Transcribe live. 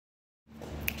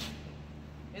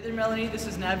Hey there Melanie, this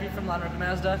is Navi from Landmark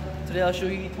Mazda. Today I'll show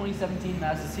you the 2017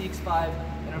 Mazda CX-5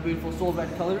 in our beautiful soul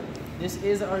red color. This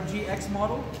is our GX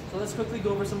model, so let's quickly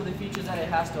go over some of the features that it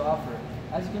has to offer.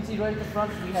 As you can see right at the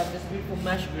front, we have this beautiful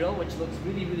mesh grille, which looks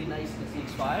really, really nice in the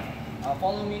CX-5.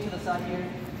 Following me to the side here,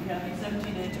 we have the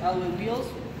 17-inch alloy wheels.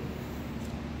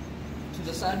 To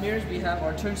the side mirrors, we have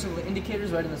our turn signal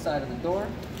indicators right on the side of the door.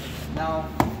 Now,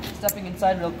 stepping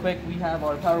inside real quick, we have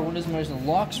our power windows, mirrors, and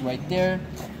locks right there.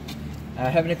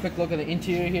 Having a quick look at the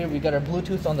interior here, we got our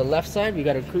Bluetooth on the left side, we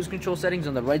got our cruise control settings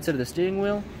on the right side of the steering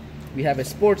wheel. We have a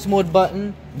sports mode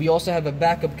button. We also have a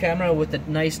backup camera with a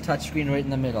nice touchscreen right in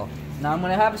the middle. Now I'm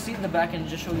going to have a seat in the back and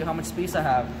just show you how much space I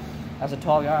have as a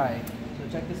tall guy. So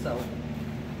check this out.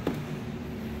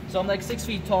 So I'm like 6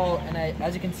 feet tall, and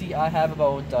as you can see, I have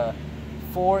about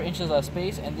 4 inches of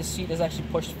space, and this seat is actually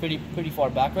pushed pretty far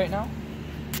back right now.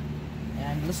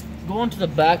 And let's go on to the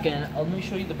back, and let me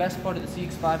show you the best part of the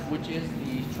CX-5, which is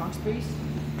the trunk space.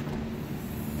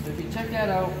 So if you check that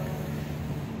out,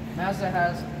 Mazda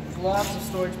has lots of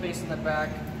storage space in the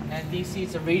back, and these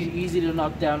seats are very easy to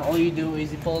knock down. All you do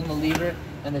is you pull on the lever,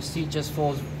 and the seat just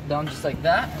falls down just like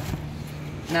that.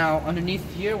 Now underneath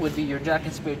here would be your jack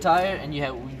and spare tire, and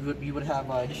you would have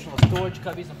additional storage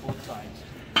cubbies on both sides.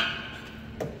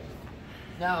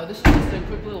 Now, this is just a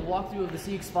quick little walkthrough of the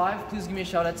CX-5. Please give me a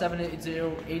shout at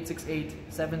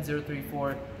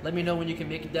 780-868-7034. Let me know when you can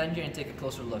make it down here and take a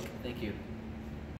closer look. Thank you.